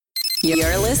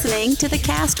You're listening to the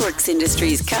Castworks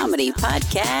Industries Comedy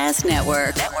Podcast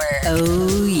Network.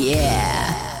 Oh,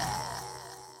 yeah.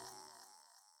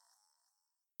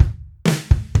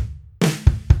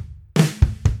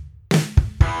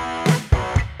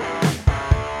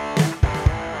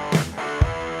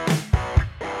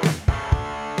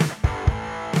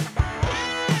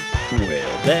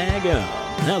 Daggum.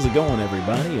 How's it going,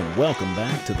 everybody, and welcome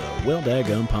back to the Well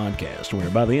Daggum Podcast, where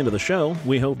by the end of the show,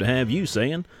 we hope to have you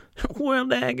saying, well,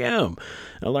 daggum,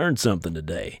 I learned something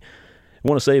today. I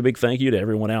want to say a big thank you to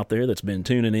everyone out there that's been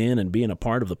tuning in and being a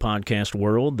part of the podcast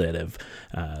world, that have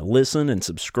listened and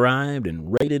subscribed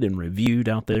and rated and reviewed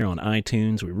out there on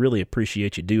iTunes. We really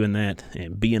appreciate you doing that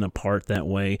and being a part that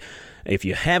way. If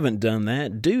you haven't done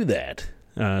that, do that.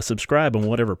 Subscribe on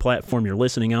whatever platform you're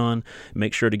listening on.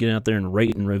 Make sure to get out there and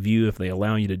rate and review if they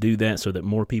allow you to do that, so that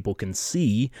more people can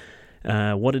see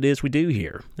what it is we do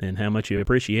here and how much you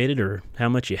appreciate it or how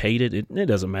much you hate it. It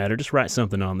doesn't matter. Just write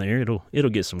something on there. It'll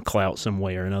get some clout some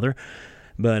way or another.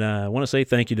 But I want to say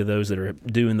thank you to those that are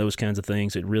doing those kinds of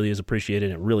things. It really is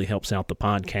appreciated. It really helps out the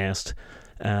podcast.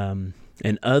 And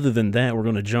other than that, we're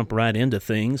going to jump right into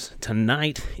things.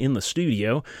 Tonight in the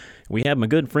studio, we have my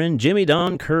good friend Jimmy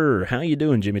Don Kerr. How you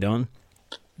doing, Jimmy Don?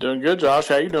 Doing good, Josh.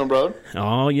 How you doing, brother?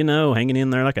 Oh, hanging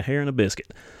in there like a hair in a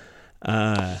biscuit.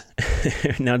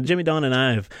 Now, Jimmy Don and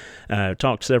I have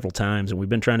talked several times, and we've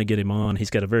been trying to get him on. He's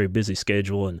got a very busy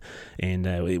schedule, and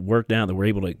it worked out that we're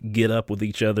able to get up with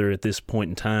each other at this point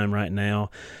in time right now.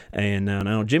 And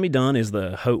now Jimmy Don is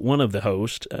one of the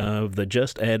hosts of the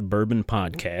Just Add Bourbon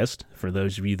Podcast, for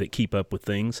those of you that keep up with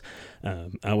things.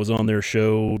 I was on their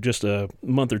show just a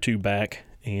month or two back,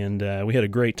 and we had a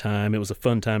great time. It was a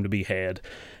fun time to be had,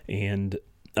 and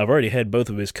I've already had both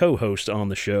of his co-hosts on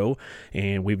the show,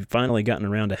 and we've finally gotten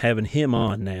around to having him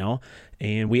on now,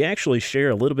 and we actually share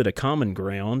a little bit of common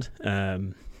ground,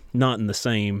 not in the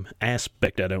same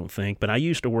aspect, I don't think, but I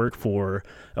used to work for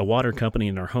a water company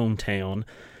in our hometown,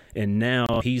 and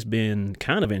now he's been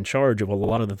kind of in charge of a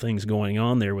lot of the things going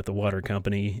on there with the water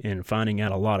company and finding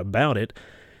out a lot about it.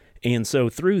 And so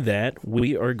through that,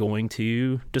 we are going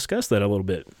to discuss that a little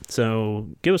bit. So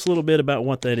give us a little bit about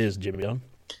what that is, Jimmy.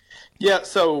 Yeah,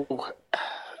 so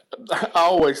I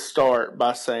always start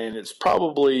by saying it's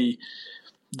probably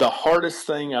the hardest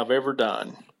thing I've ever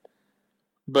done,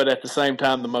 but at the same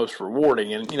time, the most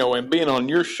rewarding. And, and being on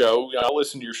your show, I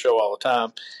listen to your show all the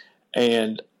time,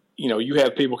 and, you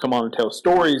have people come on and tell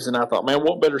stories, and I thought, man,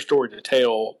 what better story to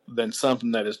tell than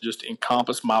something that has just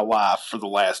encompassed my life for the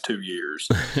last 2 years.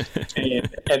 and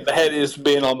that is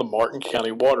being on the Martin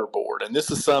County Water Board. And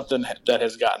this is something that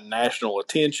has gotten national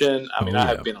attention. I mean, I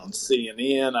have been on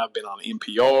CNN, I've been on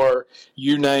NPR,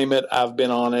 you name it, I've been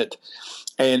on it.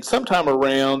 And sometime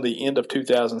around the end of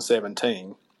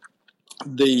 2017,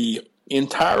 the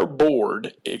entire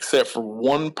board, except for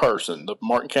one person, the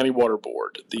Martin County Water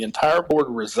Board, the entire board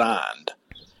resigned,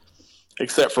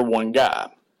 except for one guy.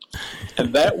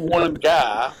 And that one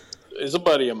guy is a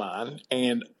buddy of mine,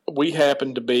 and we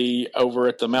happened to be over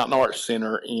at the Mountain Arts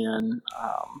Center in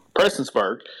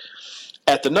Prestonsburg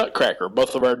at the Nutcracker.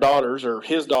 Both of our daughters, or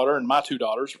his daughter and my two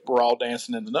daughters, were all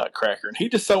dancing in the Nutcracker, and he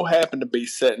just so happened to be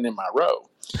sitting in my row.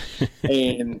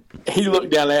 And he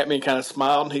looked down at me and kind of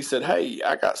smiled, and he said, "Hey,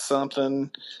 I got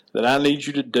something that I need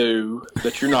you to do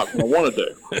that you're not going to want to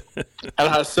do." And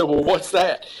I said, "Well, what's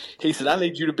that?" He said, "I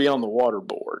need you to be on the water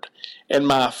board." And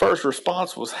my first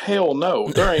response was, "Hell no,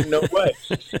 there ain't no way."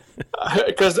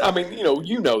 Because, I mean,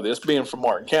 you know this, being from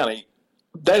Martin County,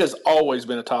 that has always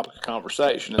been a topic of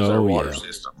conversation is our water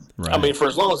system. Right. I mean, for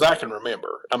as long as I can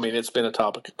remember, it's been a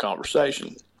topic of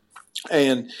conversation.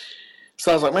 And so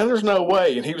I was like, man, there's no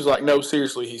way. And he was like, no,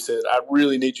 seriously. He said, I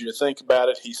really need you to think about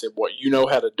it. He said, what you know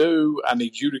how to do, I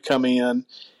need you to come in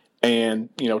and,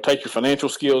 take your financial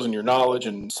skills and your knowledge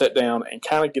and sit down and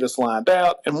kind of get us lined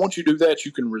out. And once you do that,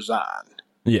 you can resign.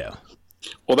 Yeah.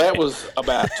 Well, that was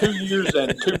about 2 years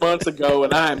and 2 months ago,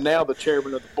 and I am now the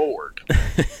chairman of the board.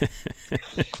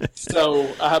 So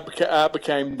I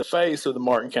became the face of the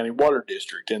Martin County Water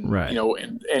District. And, right.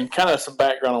 And kind of some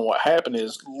background on what happened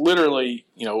is literally,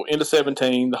 end of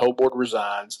 17, the whole board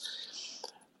resigns.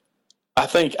 I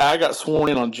think I got sworn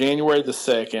in on January the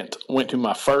 2nd, went to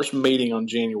my first meeting on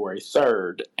January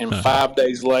 3rd, and 5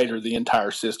 days later, the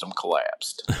entire system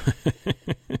collapsed.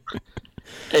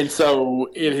 And so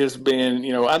it has been,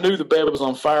 I knew the bed was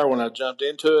on fire when I jumped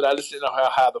into it. I just didn't know how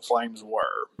high the flames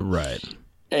were. Right.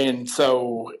 And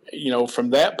so, from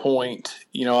that point,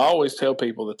 I always tell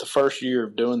people that the first year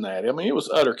of doing that, it was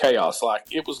utter chaos. Like,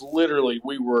 it was literally,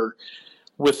 we were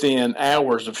within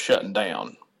hours of shutting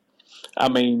down. I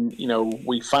mean,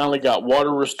 we finally got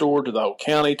water restored to the whole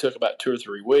county. Took about 2 or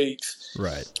 3 weeks.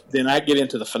 Right. Then I get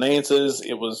into the finances.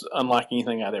 It was unlike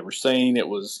anything I'd ever seen. It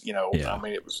was, Yeah. I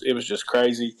mean, it was just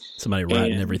crazy. Somebody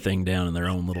writing everything down in their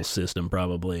own little system,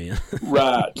 probably.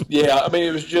 Right. Yeah. I mean,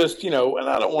 it was just, and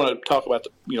I don't want to talk about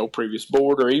the, previous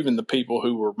board or even the people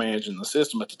who were managing the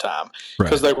system at the time,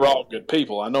 because they were all good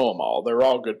people. I know them all. They were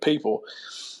all good people.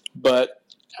 But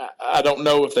I don't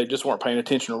know if they just weren't paying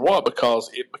attention or what,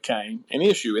 because it became an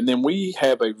issue. And then we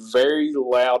have a very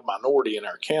loud minority in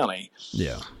our county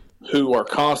who are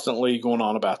constantly going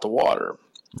on about the water.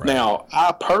 Right. Now,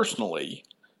 I personally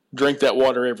drink that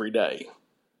water every day.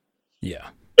 Yeah.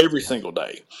 Every single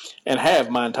day, and have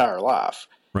my entire life.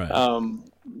 Right.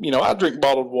 I drink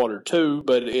bottled water too,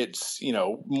 but it's,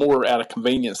 more out of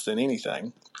convenience than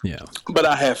anything. Yeah. But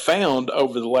I have found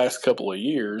over the last couple of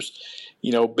years,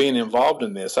 being involved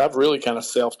in this, I've really kind of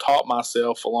self-taught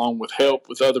myself, along with help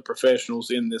with other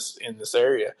professionals in this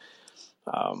area.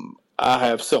 I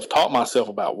have self-taught myself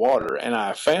about water, and I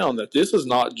have found that this is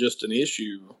not just an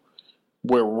issue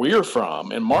where we're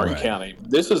from in Martin County.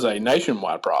 This is a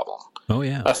nationwide problem. Oh,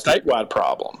 yeah. A statewide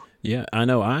problem. Yeah, I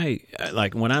know.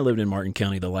 Like when I lived in Martin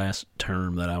County, the last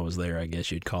term that I was there, I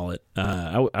guess you'd call it,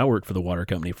 I worked for the water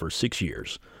company for 6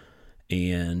 years.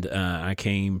 And I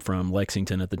came from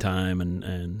Lexington at the time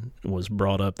and was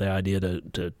brought up the idea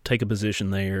to take a position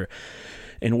there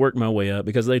and work my way up,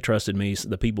 because they trusted me,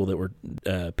 the people that were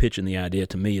pitching the idea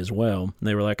to me as well.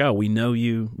 They were like, oh, we know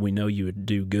you would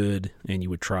do good and you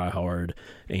would try hard.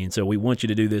 And so we want you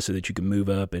to do this so that you can move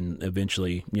up and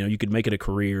eventually, you could make it a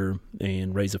career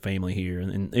and raise a family here.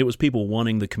 And it was people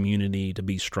wanting the community to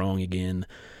be strong again.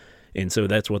 And so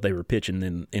that's what they were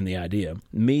pitching in the idea.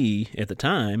 Me, at the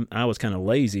time, I was kind of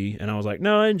lazy, and I was like,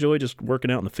 no, I enjoy just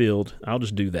working out in the field. I'll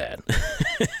just do that.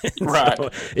 Right. So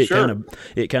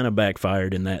it kind of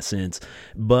backfired in that sense.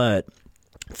 But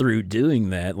through doing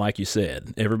that, like you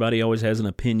said, everybody always has an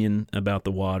opinion about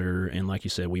the water. And like you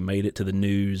said, we made it to the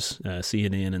news,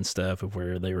 CNN and stuff, of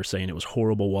where they were saying it was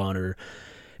horrible water.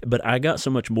 But I got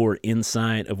so much more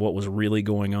insight of what was really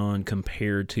going on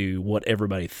compared to what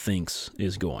everybody thinks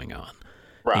is going on.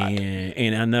 Right.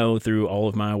 And I know through all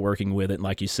of my working with it,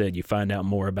 like you said, you find out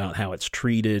more about how it's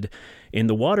treated. And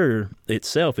the water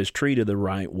itself is treated the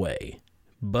right way.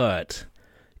 But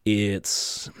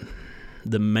it's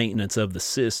the maintenance of the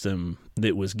system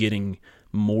that was getting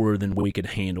more than we could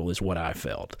handle, is what I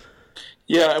felt.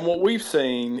 Yeah, and what we've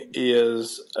seen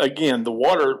is, again, the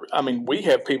water. I mean, we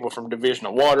have people from Division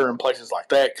of Water and places like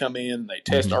that come in. They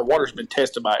test our water's been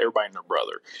tested by everybody and their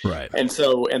brother, right?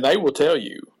 And they will tell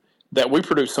you that we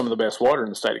produce some of the best water in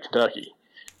the state of Kentucky.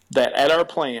 That at our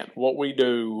plant, what we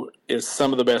do is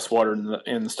some of the best water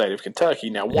in the state of Kentucky.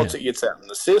 Now, once it gets out in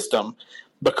the system,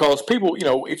 because people,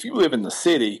 if you live in the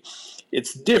city,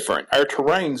 it's different. Our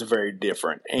terrain's very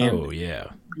different, and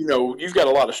you've got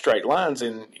a lot of straight lines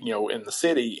in the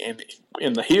city, and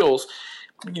in the hills,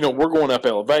 we're going up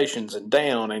elevations and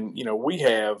down, and we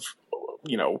have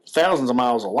thousands of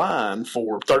miles of line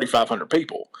for 3,500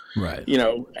 people, right?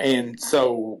 And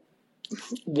so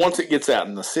once it gets out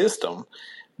in the system,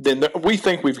 then we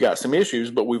think we've got some issues,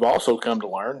 but we've also come to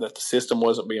learn that the system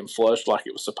wasn't being flushed like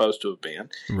it was supposed to have been.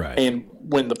 Right. And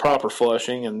when the proper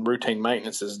flushing and routine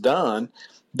maintenance is done,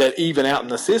 that even out in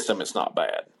the system, it's not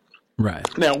bad. Right.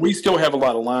 Now, we still have a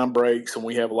lot of line breaks, and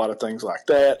we have a lot of things like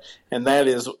that, and that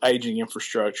is aging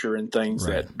infrastructure and things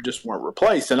that just weren't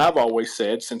replaced. And I've always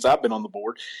said, since I've been on the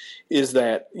board, is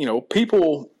that,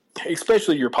 people,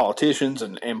 especially your politicians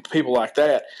and people like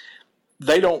that,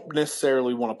 they don't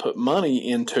necessarily want to put money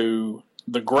into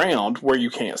the ground where you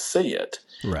can't see it.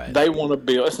 Right. They want to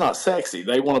build. It's not sexy.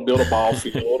 They want to build a ball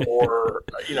field, or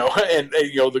and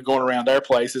they're going around their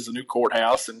places, a new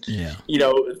courthouse, and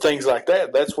things like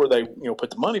that. That's where they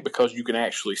put the money, because you can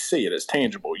actually see it. It's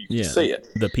tangible. You can see it.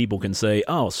 The people can say,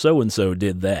 "Oh, so and so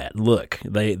did that. Look,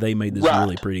 they made this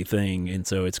really pretty thing, and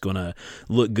so it's going to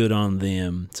look good on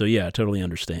them." So I totally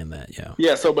understand that. Yeah.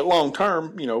 Yeah. So, but long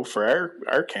term, for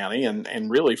our county and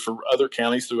really for other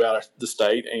counties throughout the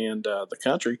state and the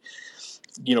country,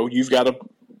 you've got to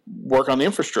work on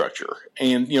infrastructure.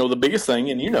 And, the biggest thing,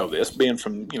 and this, being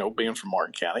from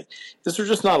Martin County, is there's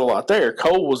just not a lot there.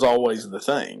 Coal was always the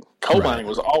thing. Coal mining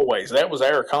was always, that was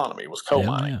our economy, was coal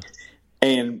mining. Yeah.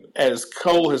 And as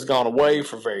coal has gone away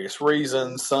for various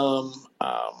reasons, some,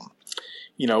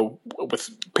 with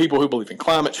people who believe in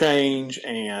climate change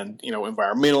and,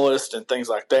 environmentalists and things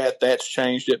like that, that's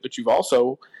changed it. But you've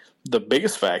also, the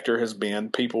biggest factor has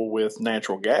been people with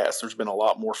natural gas. There's been a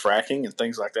lot more fracking and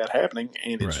things like that happening,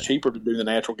 and it's cheaper to do the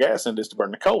natural gas than it is to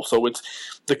burn the coal. So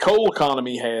the coal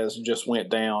economy has just went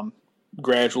down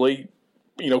gradually,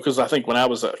 because I think when I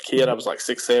was a kid, I was like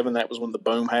 6, 7. That was when the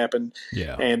boom happened.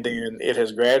 Yeah. And then it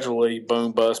has gradually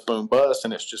boom, bust,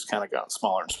 and it's just kind of gotten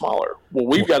smaller and smaller. Well,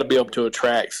 we've got to be able to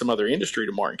attract some other industry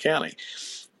to Martin County.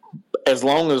 As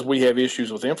long as we have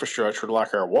issues with infrastructure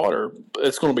like our water,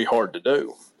 it's going to be hard to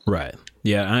do. Right.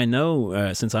 Yeah, I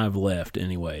know since I've left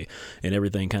anyway, and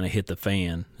everything kind of hit the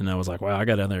fan, and I was like, wow, I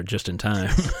got out there just in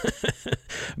time.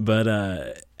 But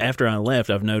after I left,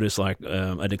 I've noticed like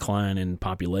a decline in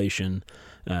population.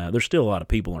 There's still a lot of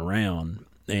people around,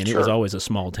 and it was always a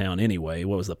small town anyway.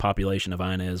 What was the population of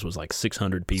Inez was like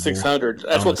 600 people. 600.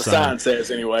 That's what the sign says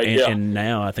anyway. And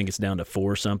now I think it's down to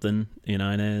 4 something in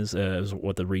Inez. Is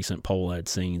what the recent poll I'd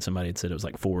seen. Somebody had said it was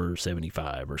like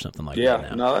 475 or something like that.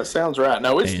 Yeah, no, that sounds right.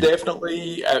 No, it's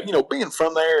definitely, being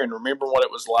from there and remembering what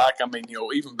it was like. I mean,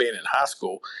 even being in high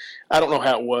school, I don't know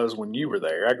how it was when you were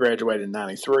there. I graduated in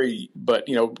 93, but,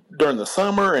 during the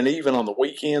summer and even on the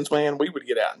weekends, man, we would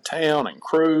get out in town and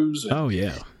cruise. And, oh,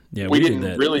 yeah. Yeah, we did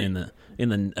that in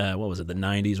the what was it, the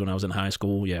 90s when I was in high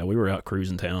school. Yeah, we were out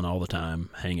cruising town all the time,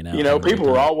 hanging out. People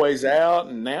were always out,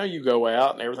 and now you go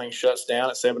out and everything shuts down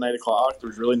at 7, 8 o'clock.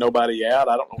 There's really nobody out.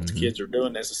 I don't know what the kids are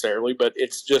doing necessarily, but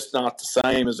it's just not the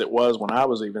same as it was when I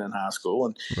was even in high school.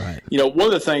 And, one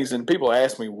of the things, and people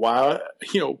ask me, why,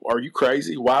 are you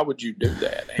crazy? Why would you do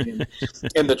that?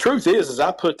 And the truth is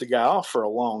I put the guy off for a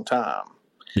long time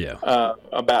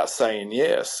about saying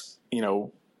yes,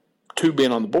 to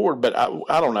being on the board, but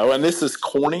I don't know. And this is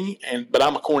corny, but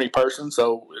I'm a corny person,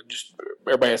 so just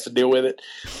everybody has to deal with it.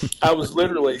 I was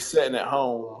literally sitting at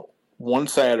home one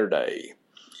Saturday,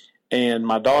 and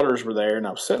my daughters were there, and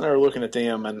I was sitting there looking at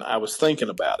them, and I was thinking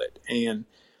about it. And,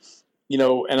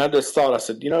 and I just thought, I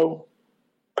said,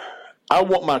 I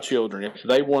want my children, if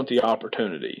they want the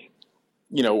opportunity,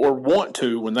 or want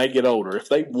to when they get older, if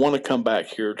they want to come back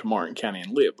here to Martin County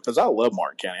and live, because I love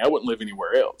Martin County. I wouldn't live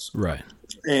anywhere else. Right.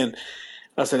 And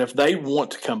I said, if they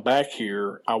want to come back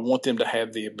here, I want them to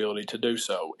have the ability to do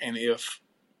so. And if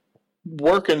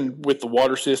working with the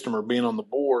water system or being on the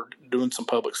board, doing some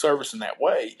public service in that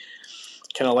way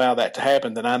can allow that to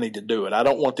happen, then I need to do it. I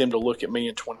don't want them to look at me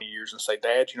in 20 years and say,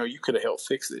 Dad, you could have helped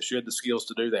fix this. You had the skills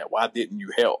to do that. Why didn't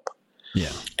you help?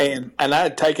 Yeah. And I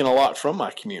had taken a lot from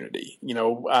my community.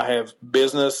 I have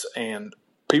business and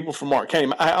people from Martin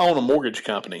County. I own a mortgage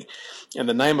company, and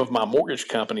the name of my mortgage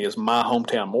company is My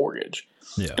Hometown Mortgage.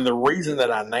 Yeah. And the reason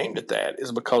that I named it that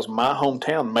is because my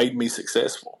hometown made me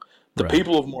successful. The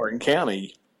people of Martin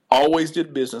County always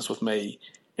did business with me,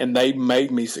 and they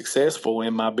made me successful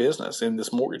in my business, in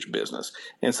this mortgage business.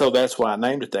 And so that's why I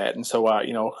named it that. And so I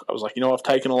was like, I've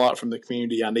taken a lot from the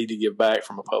community. I need to give back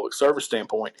from a public service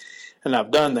standpoint. And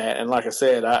I've done that. And like I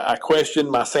said, I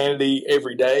question my sanity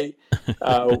every day,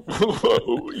 or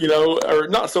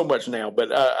not so much now,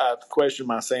 but I question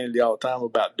my sanity all the time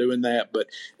about doing that. But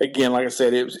again, like I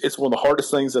said, it's one of the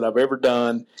hardest things that I've ever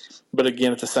done. But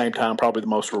again, at the same time, probably the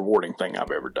most rewarding thing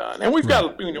I've ever done. And we've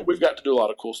got to do a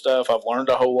lot of cool stuff. I've learned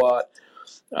a whole lot.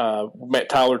 Met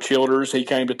Tyler Childers. He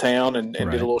came to town and did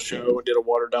a little show and did a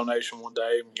water donation one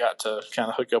day, and got to kind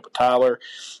of hook up with Tyler.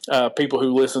 People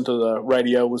who listen to the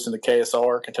radio, listen to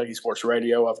KSR, Kentucky Sports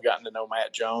Radio. I've gotten to know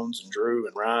Matt Jones and Drew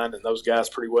and Ryan and those guys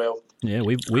pretty well. Yeah,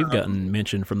 we've gotten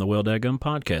mentioned from the Well Daggum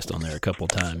podcast on there a couple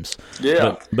of times.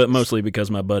 Yeah. But mostly because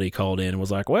my buddy called in and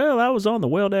was like, well, I was on the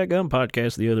Well Daggum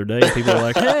podcast the other day. People were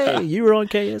like, hey, you were on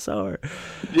KSR.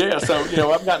 Yeah, so,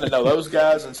 I've gotten to know those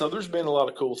guys, and so there's been a lot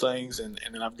of cool things, and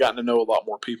then I've gotten to know a lot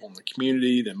more people in the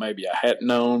community than maybe I hadn't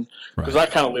known, because I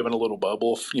kind of live in a little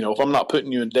bubble. If I'm not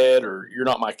putting you in debt, or you're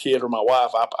not my kid or my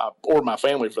wife, or my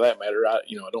family for that matter, I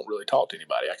don't really talk to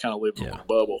anybody. I kind of live in a little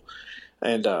bubble.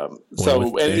 And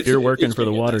if you're working for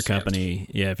the water company,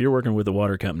 if you're working with the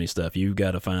water company stuff, you've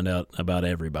got to find out about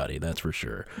everybody. That's for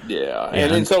sure. Yeah,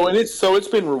 and it's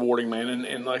been rewarding, man.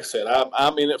 And like I said,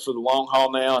 I'm in it for the long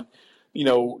haul now. And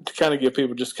to kind of give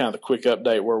people just kind of a quick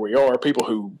update where we are. People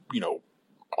who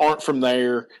aren't from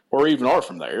there, or even are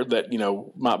from there, that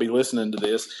might be listening to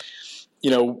this.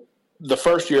 The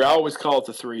first year, I always call it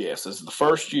the 3 S's. The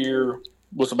first year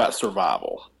was about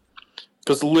survival,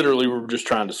 because literally we were just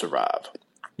trying to survive.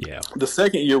 Yeah. The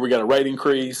second year, we got a rate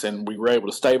increase, and we were able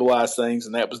to stabilize things,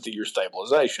 and that was the year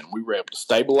stabilization. We were able to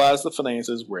stabilize the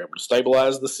finances. We were able to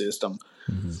stabilize the system.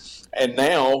 Mm-hmm. And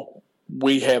now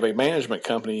we have a management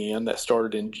company that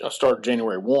started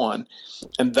January 1,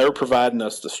 and they're providing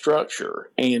us the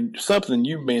structure. And something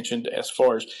you mentioned, as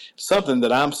far as something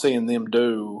that I'm seeing them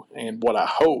do, and what I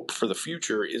hope for the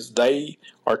future, is they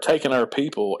are taking our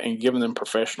people and giving them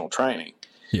professional training.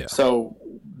 Yeah. So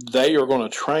they are going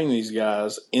to train these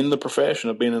guys in the profession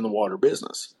of being in the water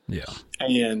business. Yeah.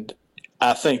 And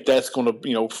I think that's going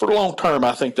to, for long term,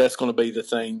 I think that's going to be the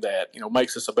thing that,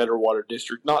 makes us a better water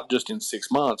district, not just in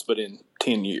 6 months, but in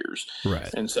 10 years.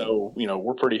 Right. And so,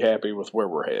 we're pretty happy with where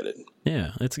we're headed.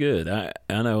 Yeah, it's good. I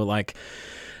know, like,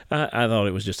 I thought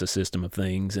it was just a system of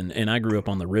things, and I grew up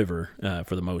on the river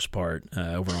for the most part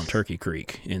over on Turkey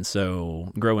Creek. And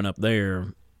so growing up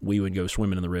there, we would go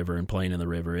swimming in the river and playing in the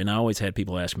river. And I always had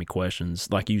people ask me questions.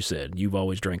 Like you said, you've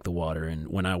always drank the water. And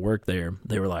when I worked there,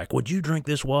 they were like, would you drink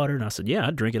this water? And I said, yeah,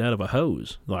 I'd drink it out of a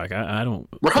hose. Like, I don't.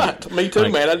 Right. Me too,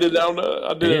 man. I did that.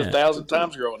 I did it 1,000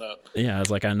 times growing up. Yeah. I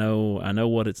was like, I know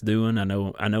what it's doing. I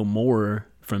know more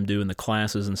from doing the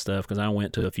classes and stuff, because I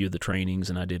went to a few of the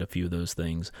trainings and I did a few of those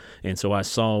things. And so I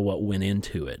saw what went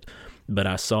into it. But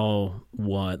I saw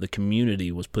what the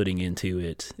community was putting into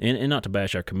it. And not to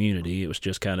bash our community, it was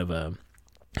just kind of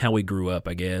how we grew up,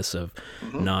 I guess, of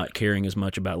not caring as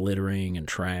much about littering and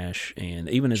trash. And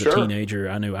even as a teenager,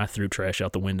 I knew I threw trash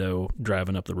out the window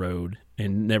driving up the road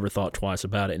and never thought twice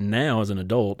about it. And now as an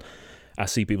adult, I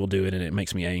see people do it and it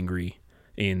makes me angry.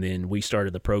 And then we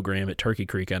started the program at Turkey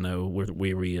Creek, I know,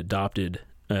 where we adopted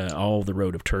all the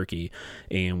road of Turkey,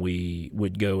 and we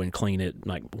would go and clean it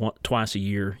like twice a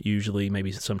year, usually, maybe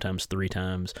sometimes 3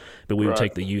 times. But we would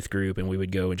take the youth group and we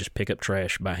would go and just pick up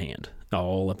trash by hand,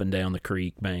 all up and down the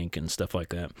creek bank and stuff like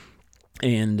that.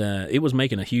 And it was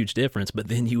making a huge difference. But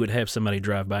then you would have somebody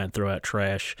drive by and throw out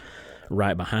trash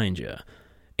right behind you.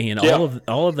 And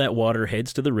all of that water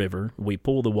heads to the river. We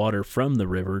pull the water from the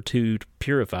river to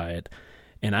purify it.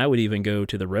 And I would even go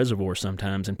to the reservoir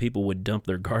sometimes, and people would dump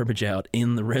their garbage out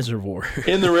in the reservoir.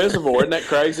 In the reservoir. Isn't that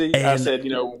crazy? And I said,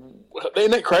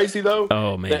 isn't that crazy, though?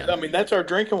 Oh, man. That's our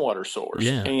drinking water source.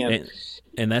 Yeah.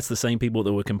 And that's the same people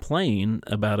that would complain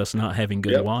about us not having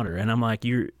good water. And I'm like,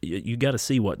 you got to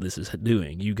see what this is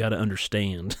doing. You got to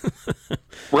understand.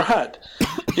 Right.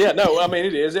 Yeah, no,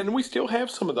 it is. And we still have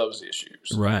some of those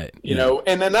issues. Right.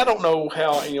 And then I don't know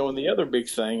how, and the other big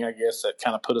thing, I guess, that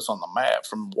kind of put us on the map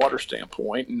from a water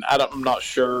standpoint, and I'm not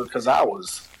sure, because I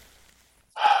want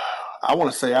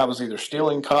to say I was either still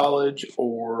in college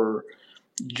or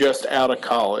just out of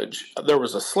college. There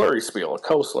was a slurry spill, a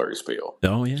coal slurry spill.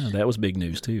 Oh, yeah, that was big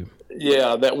news, too.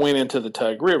 Yeah, that went into the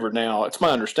Tug River. Now, it's my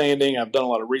understanding, I've done a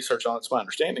lot of research on it, it's my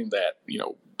understanding that,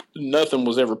 nothing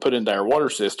was ever put into our water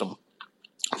system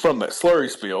from that slurry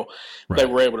spill. Right. They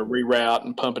were able to reroute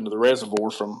and pump into the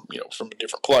reservoir from a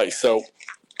different place. So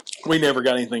we never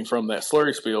got anything from that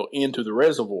slurry spill into the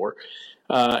reservoir.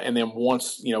 And then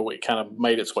once, it kind of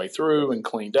made its way through and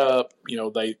cleaned up,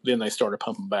 they started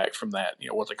pumping back from that,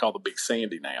 what they call the Big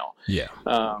Sandy now. Yeah.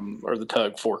 Or the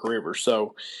Tug Fork River.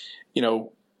 So,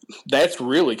 that's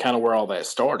really kind of where all that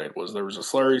started. Was there was a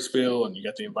slurry spill, and you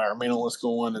got the environmentalists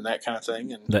going and that kind of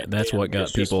thing. And that's what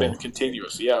got people. It's been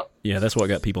continuous, yeah. Yeah, that's what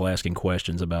got people asking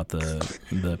questions about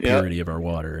the purity of our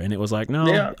water, and it was like,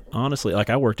 no, honestly, like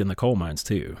I worked in the coal mines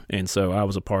too, and so I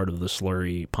was a part of the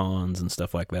slurry ponds and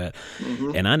stuff like that,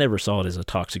 and I never saw it as a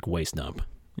toxic waste dump.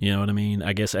 You know what I mean?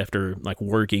 I guess after like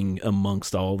working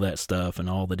amongst all that stuff and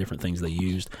all the different things they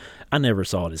used, I never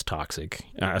saw it as toxic.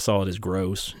 I saw it as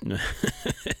gross. Right,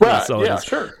 I saw it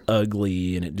as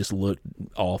ugly, and it just looked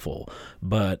awful.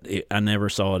 But I never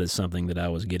saw it as something that I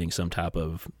was getting some type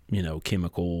of,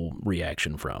 chemical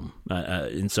reaction from.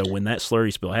 And so when that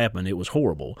slurry spill happened, it was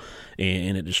horrible,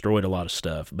 and it destroyed a lot of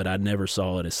stuff. But I never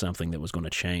saw it as something that was going to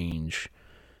change,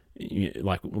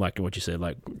 like what you said,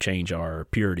 like change our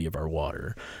purity of our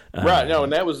water. Right. No,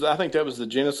 and I think that was the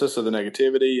genesis of the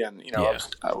negativity. And,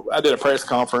 I did a press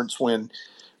conference when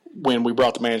we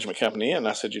brought the management company in, and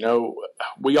I said,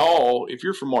 we all, if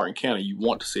you're from Martin County, you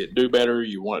want to see it do better,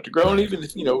 you want it to grow. Right. And even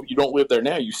if, you don't live there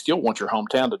now, you still want your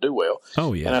hometown to do well.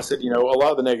 Oh, yeah. And I said, a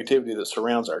lot of the negativity that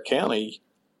surrounds our county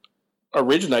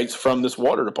originates from this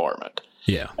water department.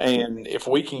 Yeah. And if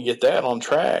we can get that on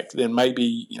track, then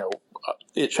maybe,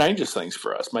 it changes things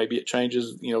for us. Maybe it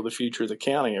changes, the future of the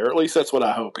county, or at least that's what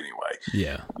I hope anyway.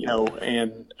 Yeah.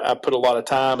 And I put a lot of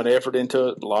time and effort into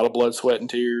it, a lot of blood, sweat, and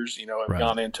tears, have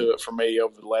gone into it for me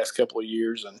over the last couple of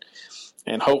years.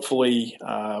 And hopefully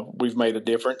we've made a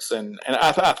difference. And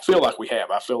I feel like we have.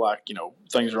 I feel like,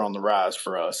 things are on the rise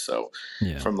for us. So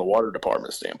from the water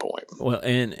department standpoint. Well,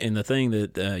 and the thing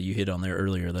that you hit on there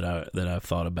earlier that I've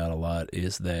thought about a lot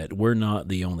is that we're not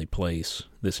the only place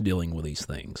that's dealing with these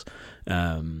things.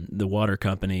 The water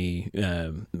company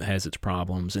has its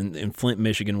problems. And Flint,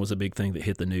 Michigan was a big thing that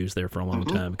hit the news there for a long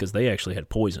time, because they actually had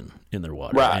poison in their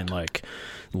water. Right. And like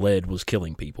lead was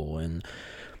killing people. And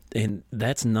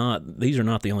these are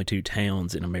not the only 2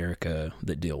 towns in America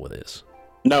that deal with this.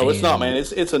 No, it's not, man.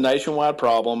 It's a nationwide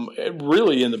problem.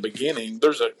 Really, in the beginning,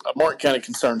 there's a Martin County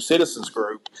Concerned Citizens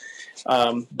group,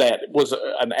 that was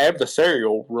an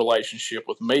adversarial relationship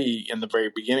with me in the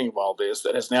very beginning of all this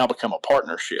that has now become a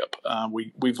partnership.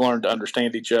 We've learned to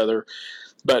understand each other.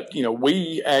 But,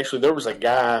 there was a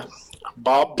guy,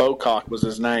 Bob Bocock was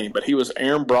his name, but he was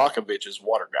Aaron Brockovich's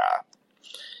water guy.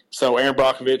 So Aaron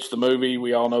Brockovich, the movie,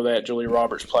 we all know that, Julia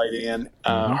Roberts played in.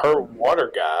 Her water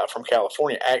guy from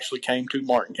California actually came to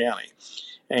Martin County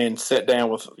and sat down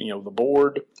with, the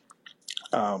board,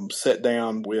 sat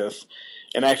down with,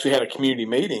 and actually had a community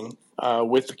meeting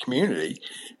with the community.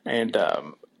 And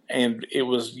it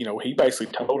was, he basically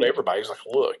told everybody, he's like,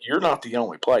 look, you're not the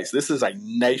only place. This is a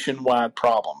nationwide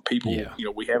problem. People,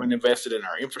 we haven't invested in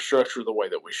our infrastructure the way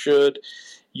that we should.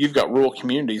 You've got rural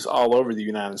communities all over the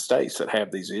United States that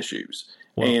have these issues.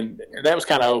 Well, and that was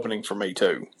kind of opening for me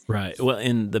too. Right. Well,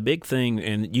 and the big thing,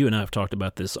 and you and I have talked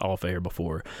about this off air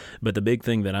before, but the big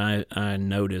thing that I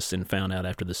noticed and found out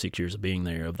after the 6 years of being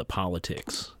there of the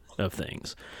politics of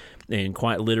things, and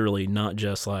quite literally not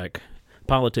just like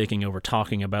politicking over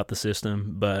talking about the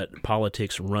system, but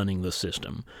politics running the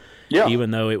system. Yeah.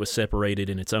 Even though it was separated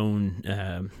in its own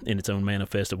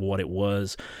manifest of what it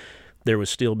was, there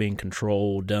was still being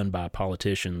control done by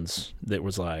politicians that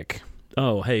was like,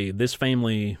 oh, hey, this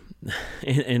family,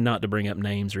 and not to bring up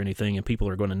names or anything, and people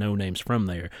are going to know names from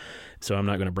there, so I'm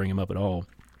not going to bring them up at all.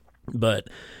 But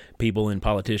people in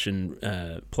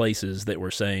politician places that were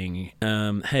saying,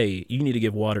 hey, you need to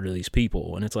give water to these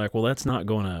people. And it's like, well, that's not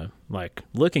going to, like,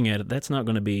 looking at it, that's not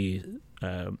going to be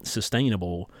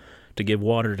sustainable to give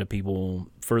water to people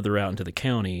further out into the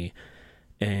county.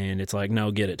 And it's like, no,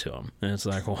 get it to them. And it's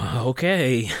like, well,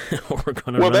 okay, we're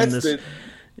going to run this.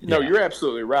 No, you're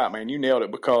absolutely right, man. You nailed it,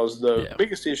 because the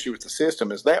biggest issue with the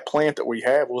system is that plant that we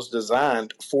have was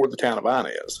designed for the town of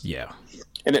Inez. Yeah.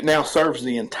 And it now serves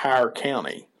the entire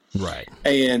county. Right.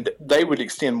 And they would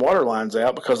extend water lines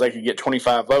out because they could get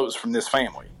 25 votes from this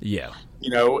family. Yeah.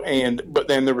 But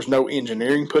then there was no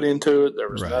engineering put into it. There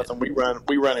was nothing.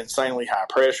 We run insanely high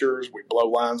pressures. We blow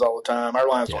lines all the time. Our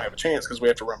lines don't have a chance because we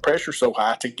have to run pressure so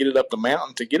high to get it up the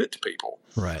mountain to get it to people.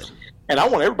 Right. And I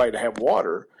want everybody to have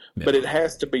water, but it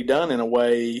has to be done in a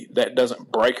way that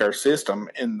doesn't break our system,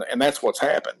 and that's what's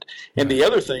happened. And the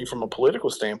other thing from a political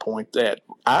standpoint that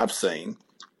I've seen,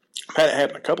 I've had it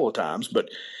happen a couple of times, but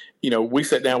we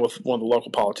sat down with one of the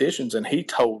local politicians, and he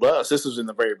told us, this was in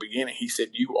the very beginning, he said,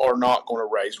 you are not going to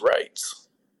raise rates.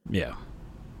 Yeah.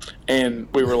 And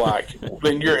we were like, well,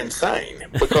 then you're insane,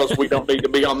 because we don't need to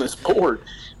be on this board.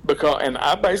 And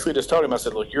I basically just told him, I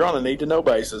said, look, you're on a need-to-know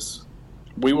basis.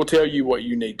 We will tell you what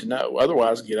you need to know.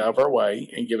 Otherwise, get out of our way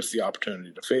and give us the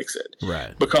opportunity to fix it.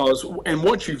 Right. Because, and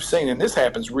what you've seen, and this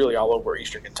happens really all over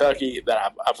Eastern Kentucky,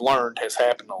 that I've learned has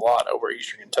happened a lot over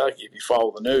Eastern Kentucky, if you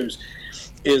follow the news,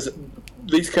 is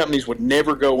these companies would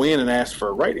never go in and ask for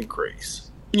a rate increase.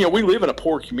 We live in a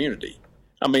poor community.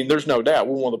 I mean, there's no doubt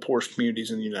we're one of the poorest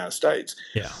communities in the United States.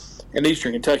 Yeah. And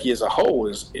Eastern Kentucky as a whole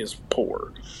is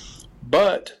poor.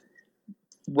 But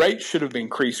rates should have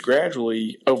increased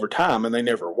gradually over time, and they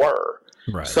never were.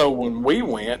 Right. So when we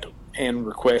went and we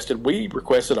requested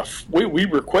a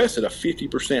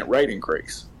 50% rate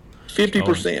increase.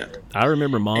 50%. I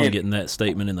remember Mom getting that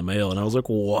statement in the mail, and I was like,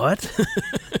 what?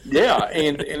 Yeah,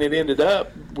 and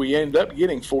we ended up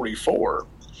getting 44.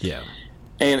 Yeah.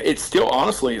 And it's still,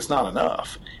 honestly, it's not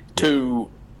enough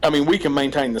we can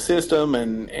maintain the system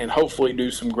and hopefully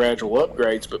do some gradual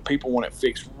upgrades, but people want it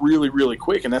fixed really, really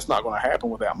quick, and that's not going to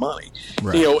happen without money.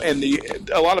 Right. And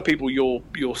a lot of people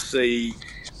you'll see,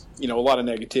 a lot of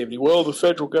negativity. Well, the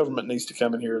federal government needs to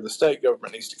come in here, the state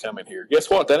government needs to come in here. Guess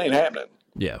what? That ain't happening.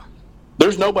 Yeah.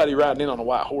 There's nobody riding in on a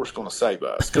white horse going to save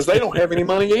us, because they don't have any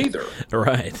money either.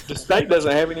 Right. The state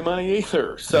doesn't have any money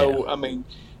either. So,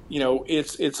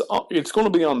 it's going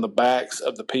to be on the backs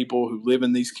of the people who live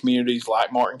in these communities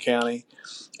like Martin County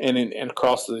and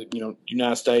across the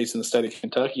United States and the state of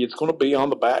Kentucky. It's going to be on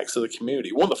the backs of the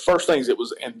community. One of the first things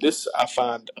and this I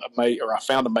found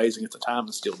amazing at the time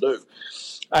and still do.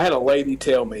 I had a lady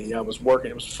tell me, I was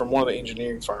working, it was from one of the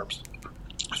engineering firms. I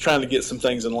was trying to get some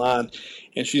things in line,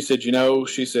 and she said,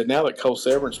 now that coal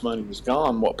severance money was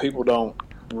gone, what people don't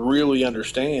really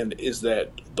understand is that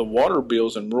the water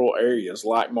bills in rural areas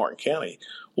like Martin County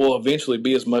will eventually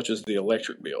be as much as the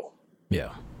electric bill.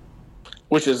 Yeah.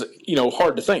 Which is,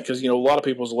 hard to think, because, a lot of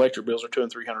people's electric bills are $200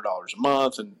 and $300 a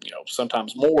month, and,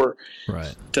 sometimes more.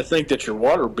 Right. To think that your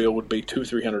water bill would be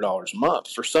 $200-$300 a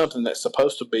month for something that's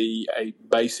supposed to be a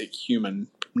basic human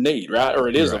need, right? Or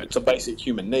it's a basic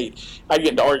human need. I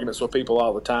get into arguments with people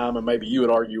all the time, and maybe you would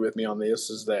argue with me on this,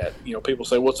 is that, people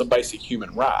say, what's a basic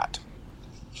human right?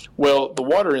 Well, the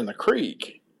water in the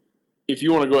creek, if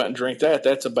you want to go out and drink that,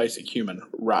 that's a basic human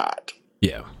right.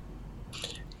 Yeah.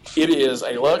 it is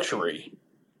a luxury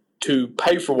to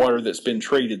pay for water that's been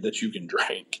treated that you can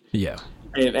drink. Yeah.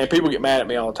 And people get mad at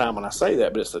me all the time when I say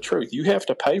that, but it's the truth. You have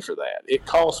to pay for that. It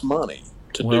costs money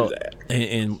to do that.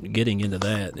 And getting into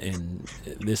that, and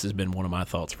this has been one of my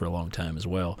thoughts for a long time as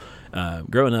well.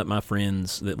 Growing up, my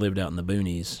friends that lived out in the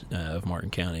boonies of Martin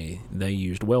County, they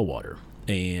used well water.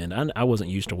 And I wasn't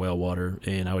used to well water,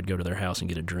 and I would go to their house and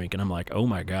get a drink, and I'm like, oh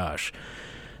my gosh,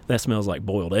 that smells like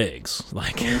boiled eggs,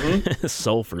 like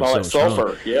sulfur. Like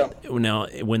sulfur, yeah. Now,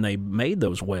 when they made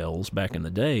those wells back in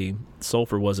the day,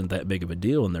 sulfur wasn't that big of a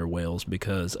deal in their wells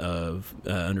because of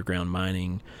underground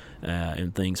mining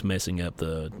and things messing up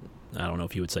the, I don't know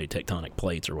if you would say tectonic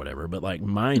plates or whatever, but like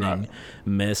mining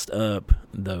messed up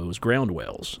those ground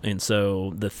wells. And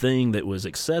so the thing that was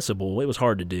accessible, it was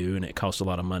hard to do and it cost a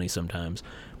lot of money sometimes,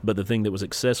 but the thing that was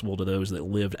accessible to those that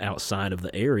lived outside of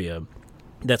the area,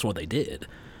 that's what they did.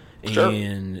 Sure.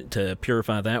 And to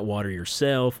purify that water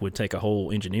yourself would take a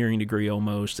whole engineering degree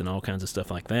almost and all kinds of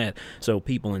stuff like that. So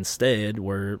people instead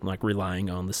were like relying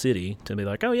on the city to be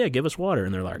like, oh yeah, give us water.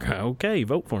 And they're like, okay,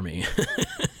 vote for me.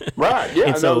 Right.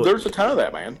 Yeah. So, there's a ton of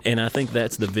that, man. And I think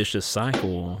that's the vicious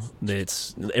cycle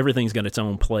that's everything's got its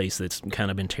own place that's kind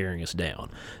of been tearing us down.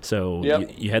 So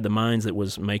you had the mines that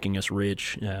was making us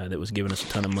rich, that was giving us a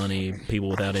ton of money. People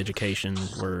without education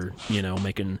were,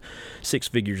 making six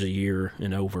figures a year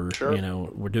and over. Sure.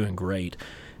 We're doing great.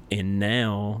 And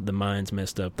now the mines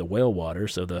messed up the well water,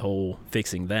 so the whole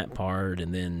fixing that part,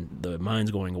 and then the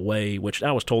mines going away, which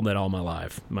I was told that all my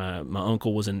life. My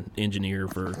uncle was an engineer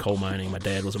for coal mining. My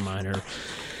dad was a miner.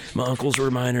 My uncles were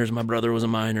miners. My brother was a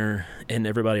miner. And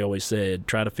everybody always said,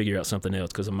 try to figure out something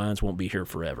else because the mines won't be here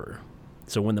forever.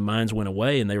 So when the mines went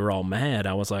away and they were all mad,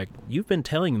 I was like, you've been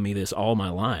telling me this all my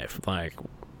life. Like,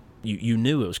 you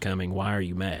knew it was coming. Why are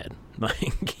you mad?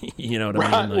 Like, you know what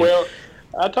I mean? Like, well,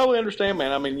 I totally understand,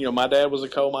 man. I mean, my dad was a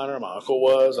coal miner. My uncle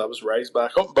was. I was raised by a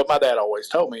coal, but my dad always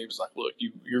told me, he was like, look,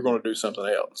 you're going to do something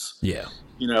else. Yeah.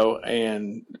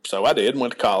 And so I did,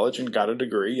 went to college and got a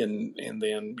degree, and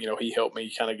then, he helped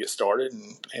me kind of get started,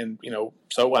 and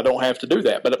so I don't have to do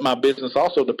that. But my business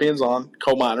also depends on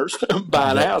coal miners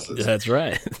buying houses. That's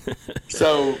right.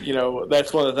 So,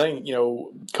 that's one of the things,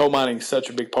 coal mining is such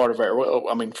a big part of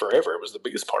forever it was the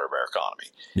biggest part of our economy.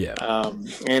 Yeah.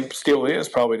 And still is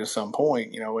probably to some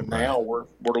point, and now we're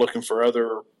looking for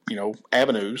other,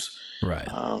 avenues. Right.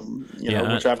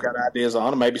 Which I've got ideas on,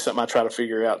 and maybe something I try to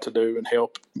figure out to do and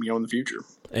help, in the future.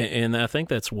 And I think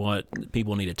that's what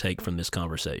people need to take from this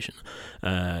conversation.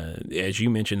 As you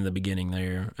mentioned in the beginning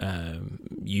there,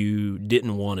 you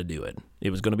didn't want to do it. It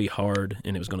was going to be hard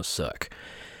and it was going to suck.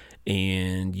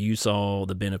 And you saw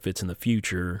the benefits in the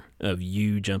future of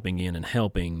you jumping in and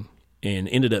helping, and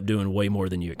ended up doing way more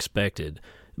than you expected,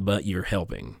 but you're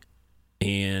helping.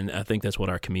 And I think that's what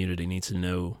our community needs to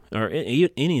know, or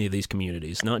any of these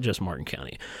communities, not just Martin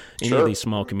County, any of these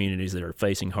small communities that are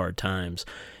facing hard times.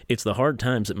 It's the hard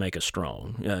times that make us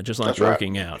strong, just like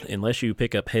working out. Unless you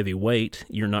pick up heavy weight,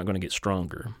 you're not going to get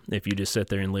stronger. If you just sit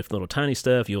there and lift little tiny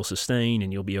stuff, you'll sustain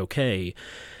and you'll be okay.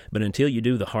 But until you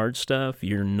do the hard stuff,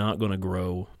 you're not going to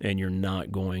grow, and you're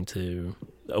not going to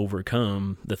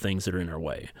overcome the things that are in our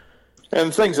way. And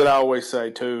the things that I always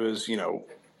say, too, is,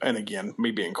 and again,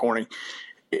 me being corny,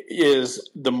 is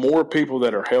the more people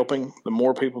that are helping, the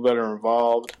more people that are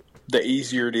involved, the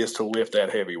easier it is to lift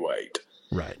that heavy weight.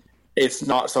 Right. It's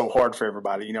not so hard for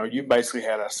everybody. You basically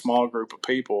had a small group of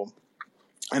people,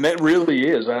 and that really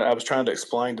is. I was trying to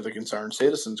explain to the Concerned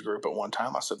Citizens group at one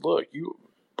time. I said, look,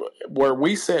 where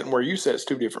we sit and where you sit is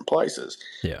two different places.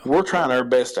 Yeah. We're trying our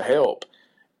best to help.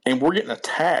 And we're getting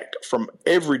attacked from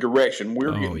every direction.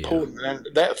 We're getting pulled. And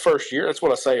that first year, that's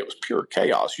what I say, it was pure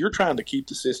chaos. You're trying to keep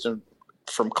the system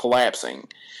from collapsing,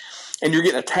 and you're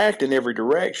getting attacked in every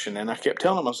direction. And I kept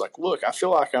telling them, I was like, look, I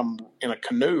feel like I'm in a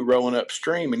canoe rowing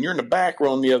upstream, and you're in the back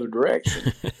rowing the other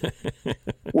direction.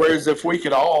 Whereas if we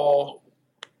could all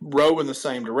row in the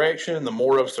same direction, the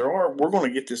more of us there are, we're going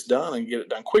to get this done and get it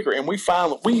done quicker. And we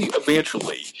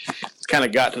eventually kind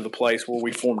of got to the place where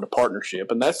we formed a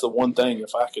partnership. And that's the one thing,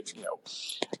 if I could,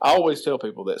 I always tell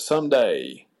people that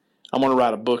someday I'm going to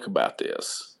write a book about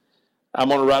this. I'm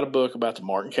going to write a book about the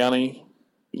Martin County,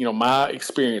 my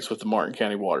experience with the Martin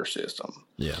County water system.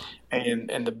 Yeah.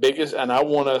 And the biggest, and I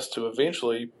want us to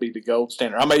eventually be the gold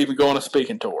standard. I may even go on a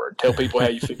speaking tour and tell people how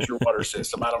you fix your water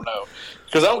system. I don't know,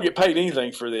 because I don't get paid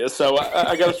anything for this, so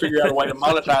I got to figure out a way to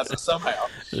monetize it somehow.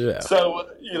 Yeah. So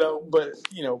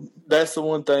that's the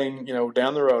one thing.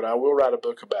 Down the road, I will write a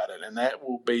book about it, and that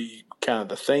will be kind of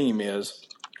the theme. Is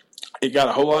it got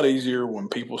a whole lot easier when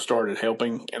people started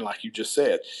helping, and like you just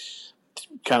said,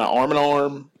 kind of arm in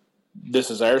arm.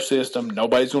 this is our system.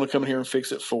 Nobody's going to come here and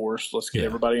fix it for us. Let's get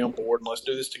everybody on board and let's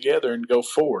do this together and go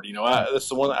forward. That's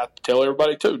the one I tell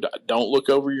everybody too. Don't look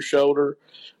over your shoulder,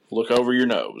 look over your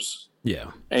nose.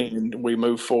 Yeah. And we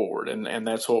move forward. And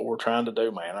that's what we're trying to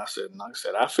do, man. Like I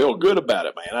said, I feel good about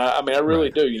it, man. I mean, I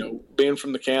really do. Being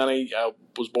from the county, I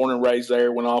was born and raised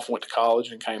there, went to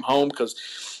college and came home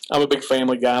because I'm a big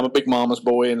family guy. I'm a big mama's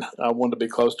boy, and I wanted to be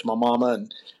close to my mama.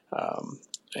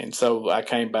 And so I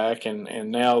came back,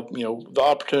 and now, the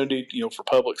opportunity, for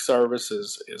public service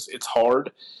is it's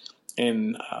hard.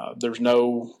 And there's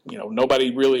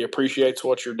nobody really appreciates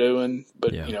what you're doing,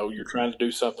 but, you're trying to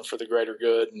do something for the greater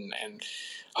good. And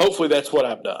hopefully that's what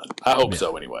I've done. I hope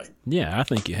so anyway. Yeah, I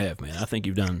think you have, man. I think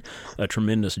you've done a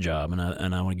tremendous job, and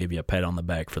I want to give you a pat on the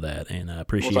back for that. And I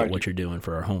appreciate what you're doing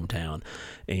for our hometown.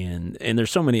 And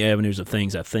there's so many avenues of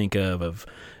things I think of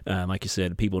like you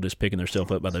said, people just picking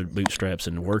themselves up by their bootstraps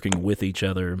and working with each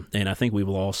other. And I think we've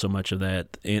lost so much of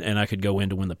that. And I could go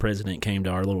into when the president came to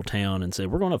our little town and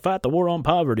said, we're going to fight the war on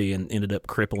poverty, and ended up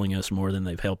crippling us more than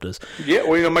they've helped us. Yeah,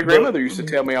 well, my grandmother used to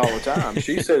tell me all the time.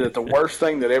 She said that the worst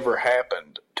thing that ever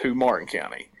happened to Martin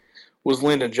County was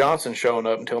Lyndon Johnson showing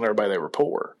up and telling everybody they were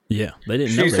poor. Yeah, they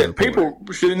didn't know they were poor.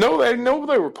 People should know they didn't know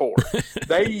they were poor.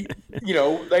 They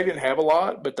didn't have a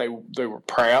lot, but they were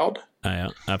proud.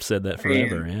 I've said that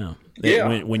forever.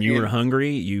 When you were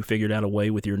hungry, you figured out a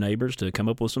way with your neighbors to come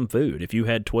up with some food. If you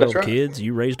had 12 kids,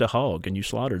 you raised a hog and you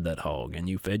slaughtered that hog and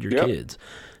you fed your kids.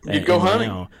 You'd go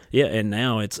hunting. And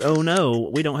now it's, oh no,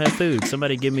 we don't have food.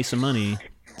 Somebody give me some money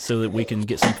so that we can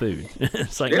get some food.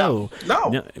 It's like, no,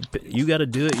 you got to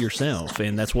do it yourself.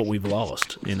 And that's what we've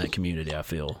lost in that community, I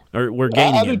feel. Or we're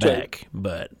gaining it back,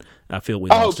 but I feel we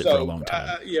lost it for a long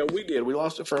time. We did. We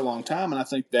lost it for a long time. And I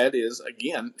think that is,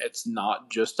 again, it's not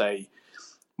just a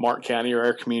Martin County or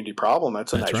our community problem.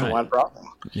 That's a nationwide problem.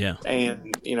 Yeah.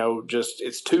 And,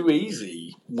 it's too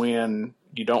easy when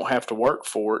you don't have to work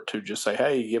for it to just say,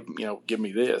 hey, give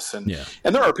me this. And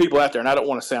there are people out there, and I don't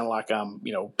want to sound like I'm,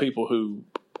 people who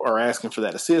are asking for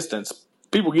that assistance.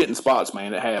 People get in spots,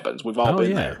 man. It happens. We've all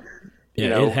been there.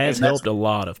 Yeah, it has helped a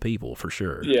lot of people for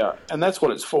sure. Yeah, and that's what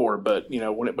it's for. But,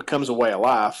 when it becomes a way of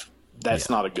life,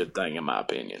 that's not a good thing, in my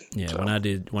opinion. Yeah, so.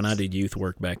 when I did youth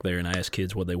work back there, and I asked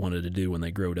kids what they wanted to do when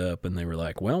they growed up, and they were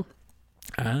like, well,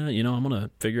 I'm going to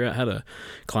figure out how to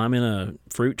climb in a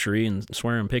fruit tree and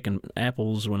swear I'm picking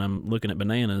apples when I'm looking at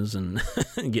bananas and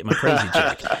get my crazy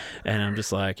check. And I'm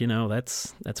just like,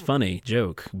 that's funny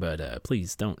joke, but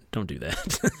please don't do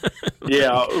that.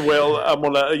 Yeah, well, I'm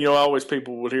going to, always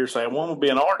people would hear say, I want to be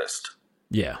an artist.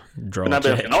 Yeah, draw. And I'd be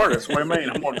like, an artist? What do you mean?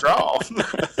 I'm going to draw.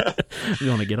 You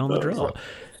want to get on the draw.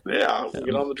 Yeah, we'll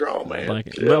get on the draw, man.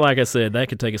 Well, like I said, that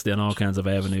could take us down all kinds of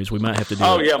avenues. We might have to do.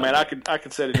 Oh yeah, man, I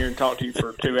could sit in here and talk to you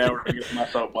for 2 hours to get my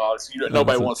soapbox.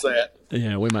 Nobody wants that.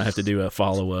 Yeah, we might have to do a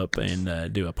follow up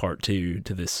and do a part 2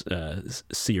 to this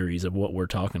series of what we're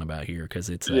talking about here, because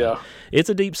it's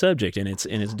a deep subject, and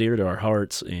it's dear to our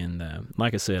hearts. And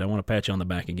like I said, I want to pat you on the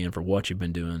back again for what you've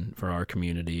been doing for our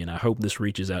community, and I hope this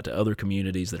reaches out to other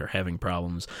communities that are having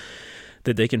problems,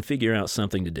 that they can figure out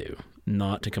something to do,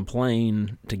 not to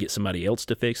complain, to get somebody else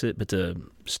to fix it, but to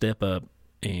step up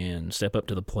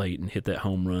to the plate and hit that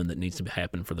home run that needs to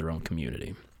happen for their own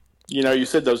community. You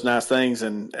said those nice things,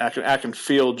 and I can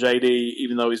feel JD,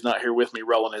 even though he's not here with me,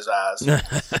 rolling his eyes.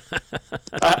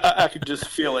 I could just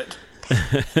feel it.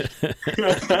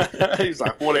 He's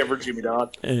like, whatever, Jimmy Don.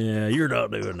 Yeah, you're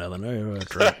not doing nothing.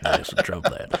 Trump this and Trump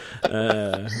that.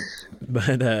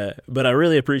 But I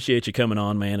really appreciate you coming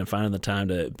on, man, and finding the time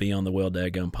to be on the Well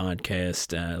Dadgum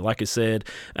podcast. Like I said,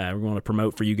 we're going to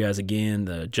promote for you guys again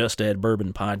the Just Add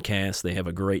Bourbon Podcast. They have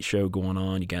a great show going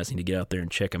on. You guys need to get out there and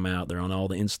check them out. They're on all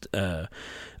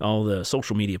the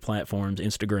social media platforms,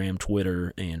 Instagram,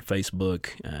 Twitter, and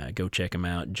Facebook. Go check them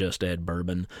out. Just Add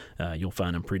Bourbon. You'll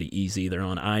find them pretty easy. They're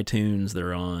on iTunes.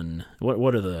 They're on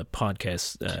what are the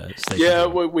podcast stations? Yeah,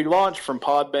 we launched from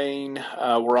Podbean.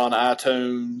 We're on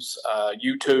iTunes,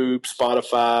 YouTube,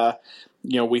 Spotify.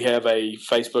 We have a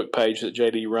Facebook page that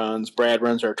JD runs. Brad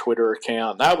runs our Twitter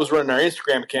account. And I was running our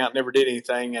Instagram account, never did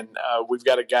anything. And we've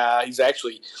got a guy. He's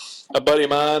actually a buddy of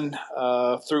mine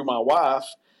through my wife.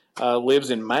 Lives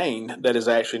in Maine, that is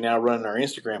actually now running our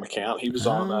Instagram account. He was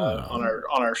on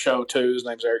our show too. His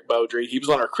name's Eric Beaudry. He was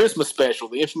on our Christmas special,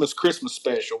 the infamous Christmas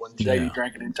special, when JD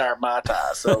drank an entire Mai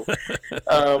Tai. So,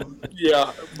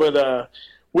 but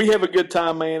we have a good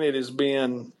time, man. It has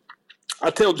been. I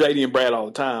tell JD and Brad all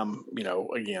the time.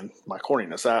 Again, my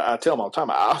corniness. I tell them all the time.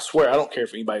 I swear, I don't care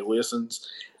if anybody listens.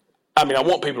 I mean, I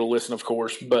want people to listen, of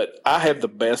course, but I have the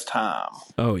best time.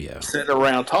 Oh, yeah. Sitting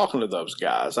around talking to those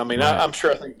guys. I mean, Right. I'm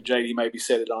sure I think JD maybe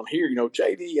said it on here. You know,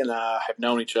 JD and I have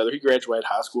known each other. He graduated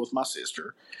high school with my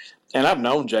sister. And I've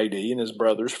known JD and his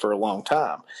brothers for a long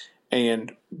time.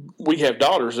 And we have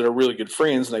daughters that are really good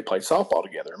friends, and they played softball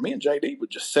together. And me and JD would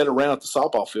just sit around at the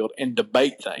softball field and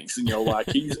debate things. You know, like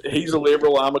he's a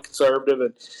liberal, I'm a conservative,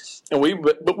 and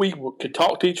we could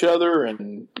talk to each other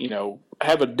and, you know,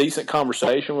 have a decent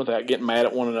conversation without getting mad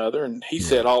at one another. And he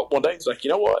said one day, he's like, you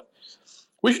know what,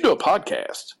 we should do a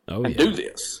podcast and do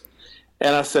this.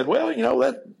 And I said, well, you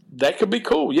know, that could be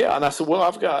cool, yeah. And I said, well,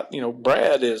 I've got, you know,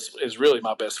 Brad is really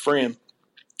my best friend.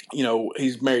 You know,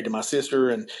 he's married to my sister,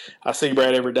 and I see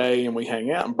Brad every day, and we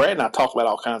hang out. And Brad and I talk about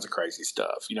all kinds of crazy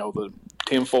stuff. You know, the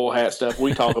tinfoil hat stuff.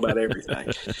 We talk about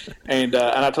everything. And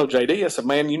I told JD, I said,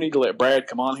 man, you need to let Brad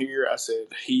come on here. I said,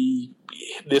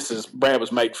 Brad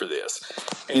was made for this.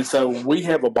 And so we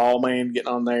have a ball, man,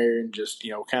 getting on there and just,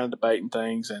 you know, kind of debating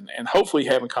things and hopefully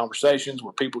having conversations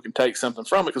where people can take something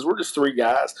from it, because we're just three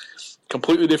guys,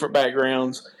 completely different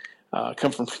backgrounds,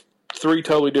 come from three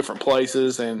totally different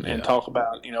places and talk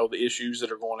about, you know, the issues that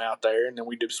are going out there. And then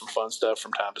we do some fun stuff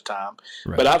from time to time.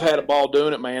 Right. But I've had a ball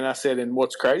doing it, man. I said, and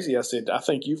what's crazy, I said, I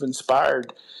think you've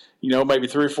inspired, you know, maybe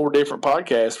 3 or 4 different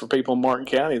podcasts for people in Martin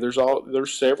County. There's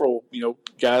several, you know,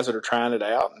 guys that are trying it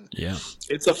out. And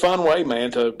it's a fun way,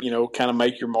 man, to, you know, kind of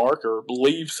make your mark or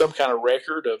leave some kind of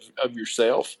record of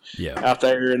yourself out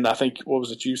there. And I think, what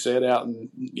was it you said, out in,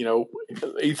 you know,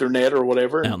 Ethernet or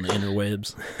whatever. Out in the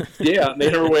interwebs. Yeah, in the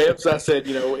interwebs. I said,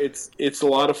 you know, it's a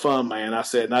lot of fun, man. I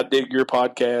said, and I dig your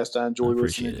podcast. I enjoy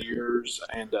listening to yours.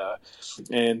 And,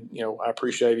 you know, I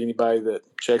appreciate anybody that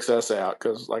checks us out,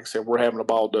 because, like I said, we're having a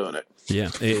ball doing it. Yeah,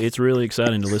 it's really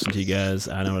exciting to listen to you guys.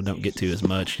 I know I don't get to as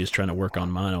much, just trying to work on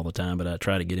mine all the time, but I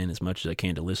try to get in as much as I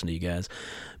can to listen to you guys.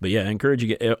 But yeah, I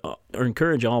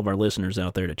encourage all of our listeners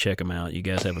out there to check them out. You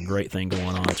guys have a great thing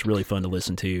going on. It's really fun to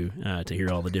listen to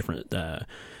hear all the different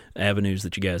avenues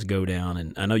that you guys go down.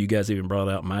 And I know you guys even brought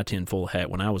out my tinfoil hat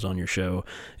when I was on your show,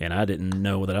 and I didn't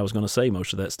know that I was going to say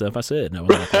most of that stuff I said. And I was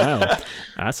like, wow,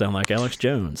 I sound like Alex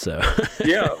Jones. So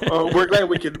yeah, we're glad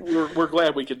we could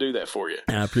do that for you.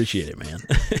 I appreciate it, man.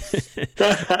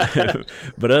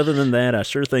 But other than that, I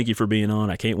sure thank you for being on.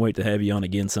 I can't wait to have you on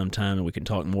again sometime, and we can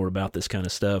talk more about this kind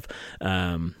of stuff.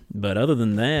 But other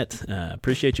than that,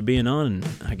 appreciate you being on, and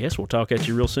I guess we'll talk at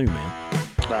you real soon, man.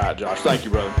 All right, Josh. Thank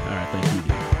you, brother. All right, thank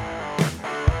you.